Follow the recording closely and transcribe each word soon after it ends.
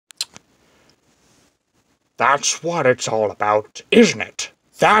That's what it's all about, isn't it?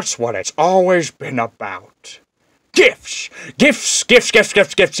 That's what it's always been about. Gifts! Gifts, gifts, gifts,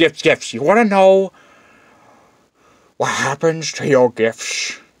 gifts, gifts, gifts, gifts. You want to know what happens to your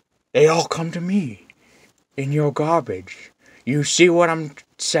gifts? They all come to me. In your garbage. You see what I'm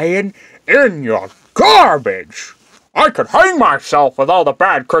saying? In your garbage! I could hang myself with all the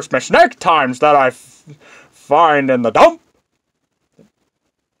bad Christmas snack times that I find in the dump.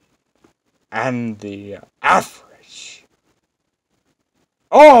 And the avarice.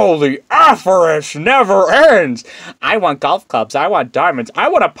 Oh, the avarice never ends! I want golf clubs, I want diamonds, I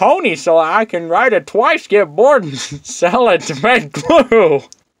want a pony so I can ride it twice, get bored, and sell it to make glue!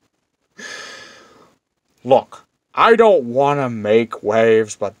 Look, I don't want to make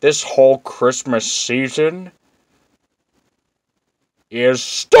waves, but this whole Christmas season is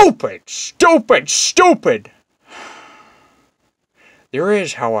stupid, stupid, stupid! There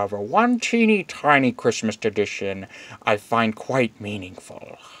is, however, one teeny tiny Christmas tradition I find quite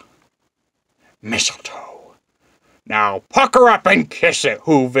meaningful. Mistletoe. Now pucker up and kiss it,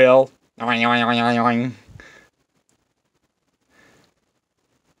 Whoville. Oing, oing, oing, oing.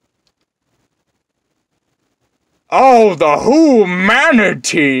 Oh, the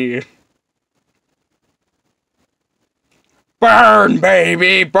humanity! Burn,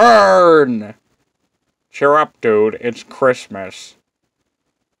 baby, burn! Cheer up, dude, it's Christmas.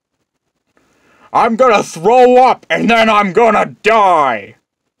 I'm gonna throw up, and then I'm gonna die!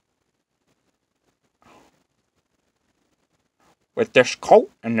 With this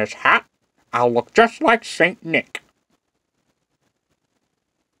coat and this hat, I'll look just like Saint Nick.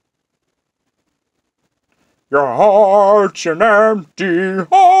 Your heart's an empty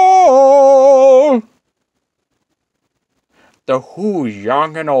hole. The who,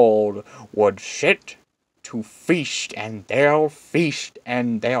 young and old, would sit to feast, and they'll feast,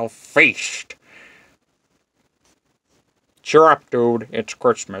 and they'll feast. Cheer up, dude. It's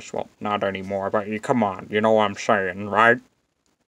Christmas. Well, not anymore, but come on. You know what I'm saying, right?